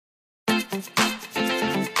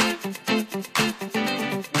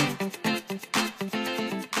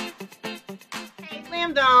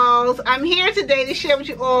GlamDollz, I'm here today to share with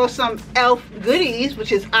you all some E.L.F goodies,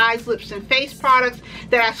 which is eyes, lips, and face products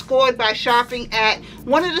that I scored by shopping at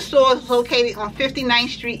one of the stores located on 59th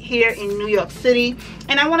Street here in New York City.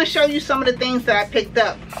 And I want to show you some of the things that I picked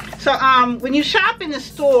up. So when you shop in the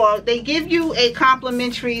store, they give you a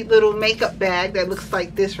complimentary little makeup bag that looks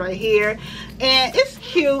like this right here. And it's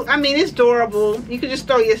cute. I mean, it's adorable. You can just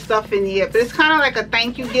throw your stuff in here. But it's kind of like a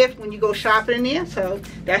thank you gift when you go shopping in there. So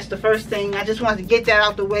that's the first thing. I just wanted to get that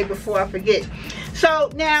out the way before I forget.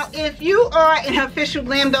 So now, if you are an official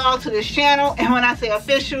GlamDoll to this channel, and when I say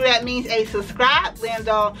official, that means a subscribed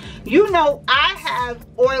GlamDoll, you know I have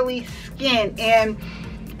oily skin, and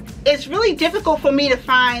it's really difficult for me to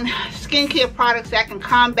find skincare products that can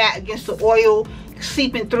combat against the oil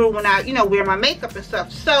seeping through when I, wear my makeup and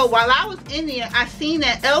stuff. So while I was in there, I seen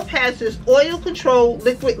that E.L.F has this oil control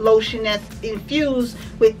liquid lotion that's infused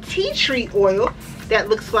with tea tree oil that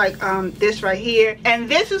looks like this right here, and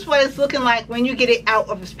this is what it's looking like when you get it out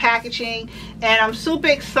of its packaging. And I'm super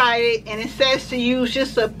excited, and it says to use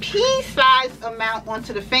just a pea-sized amount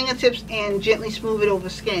onto the fingertips and gently smooth it over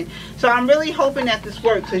skin. So I'm really hoping that this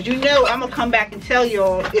works, because I'm gonna come back and tell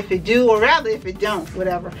y'all if it do, or rather if it don't,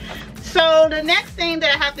 whatever. So the next thing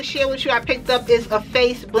that I have to share with you, I picked up is a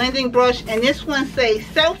face blending brush, and this one says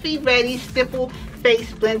selfie ready Stipple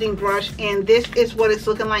face blending brush, and this is what it's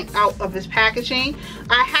looking like out of its packaging.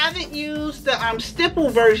 I haven't used the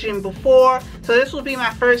Stipple version before, so this will be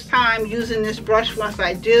my first time using this brush. Once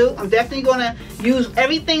I do, I'm definitely going to use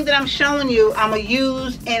everything that I'm showing you. I'm going to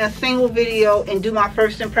use in a single video and do my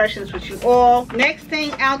first impressions with you all. Next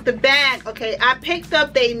thing out the bag, okay, I picked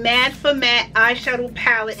up a Matte for Matte eyeshadow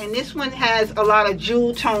palette, and this one has a lot of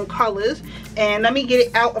jewel tone colors. And let me get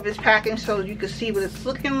it out of its packaging so you can see what it's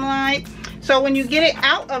looking like. So when you get it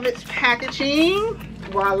out of its packaging,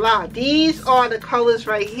 voila, these are the colors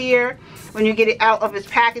right here. When you get it out of its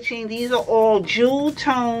packaging, these are all jewel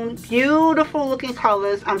tone, beautiful looking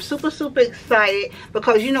colors. I'm super excited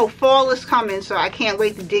because fall is coming, so I can't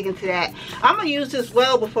wait to dig into that. I'm gonna use this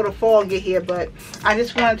well before the fall get here, but I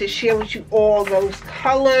just wanted to share with you all those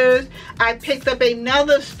colors. I picked up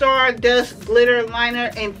another Stardust glitter liner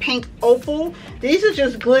in pink opal. These are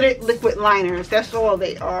just glittered liquid liners, that's all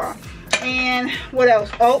they are. And what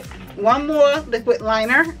else? Oh, one more liquid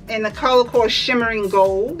liner in the color called Shimmering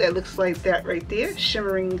Gold. That looks like that right there,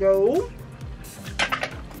 Shimmering Gold.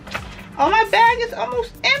 Oh, my bag is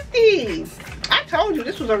almost empty. I told you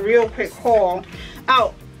this was a real quick haul.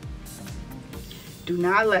 Oh, do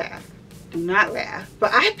not laugh. Do not laugh.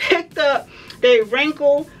 But I picked up the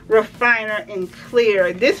Wrinkle Refiner in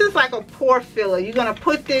clear. This is like a pore filler. You're going to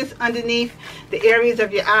put this underneath the areas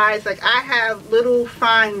of your eyes. Like I have little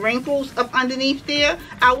fine wrinkles up underneath there.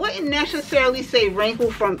 I wouldn't necessarily say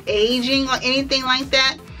wrinkle from aging or anything like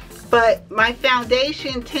that, but my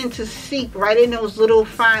foundation tends to seep right in those little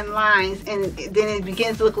fine lines, and then it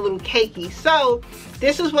begins to look a little cakey. So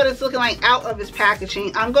this is what it's looking like out of its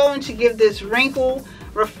packaging. I'm going to give this Wrinkle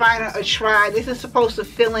Refiner a try. This is supposed to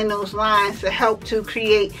fill in those lines to help to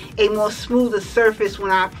create a more smoother surface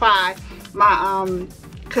when I apply my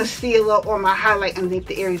concealer or my highlight underneath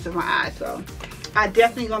the areas of my eyes. So I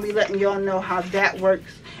definitely gonna be letting y'all know how that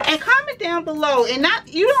works. And comment down below, and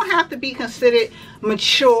you don't have to be considered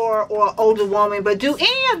mature or older woman, but do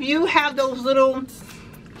any of you have those little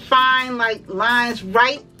fine like lines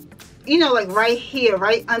right, like right here,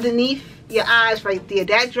 right underneath your eyes right there?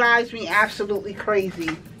 That drives me absolutely crazy.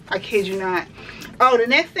 I kid you not. Oh, the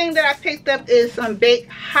next thing that I picked up is some baked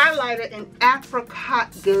highlighter in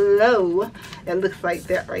Apricot Glow. That looks like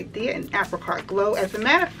that right there, an Apricot Glow. As a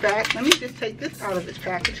matter of fact, let me just take this out of its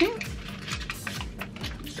packaging.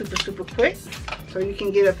 Super quick, so you can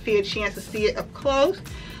get a fair chance to see it up close.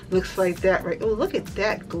 Looks like that right. Oh, look at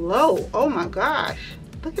that glow. Oh my gosh,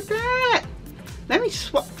 look at that. Let me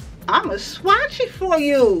I'm gonna swatch it for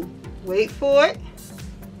you. Wait for it.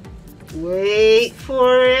 Wait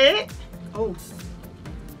for it. Oh,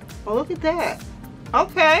 look at that.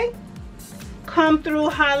 Okay. Come through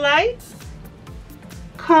highlight.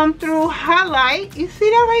 Come through highlight. You see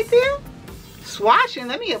that right there? Swatching.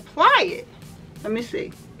 Let me apply it. Let me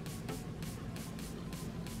see.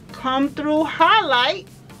 Come through highlight.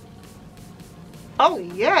 Oh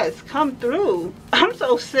yes, come through. I'm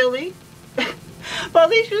so silly. But at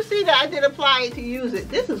least you see that I did apply it to use it.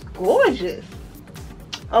 This is gorgeous.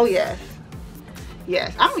 Oh yes.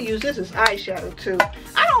 Yes, I'm gonna use this as eyeshadow too.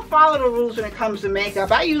 I don't follow the rules when it comes to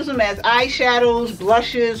makeup. I use them as eyeshadows,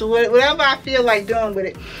 blushes, whatever I feel like doing with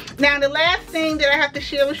it. Now the last thing that I have to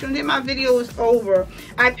share with you, and then my video is over,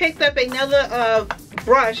 I picked up another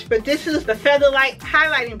brush, but this is the Featherlight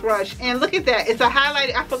highlighting brush, and look at that, it's a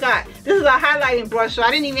highlighting, I forgot, this is a highlighting brush, so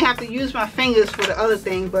I didn't even have to use my fingers for the other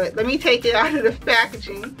thing. But let me take it out of the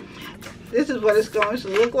packaging. This is what it's going to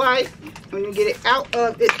look like when you get it out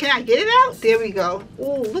of it. Can I get it out? There we go.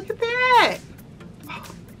 Oh, look at that.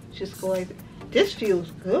 Oh, just go like that. This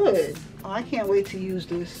feels good. Oh, I can't wait to use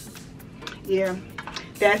this. Yeah,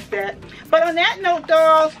 that's that. But on that note,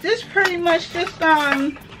 dolls, this pretty much just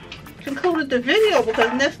concluded the video,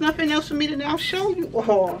 because there's nothing else for me to now show you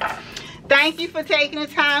all. Thank you for taking the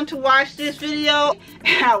time to watch this video,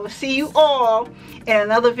 and I will see you all in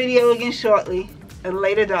another video again shortly. And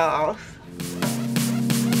later, dolls.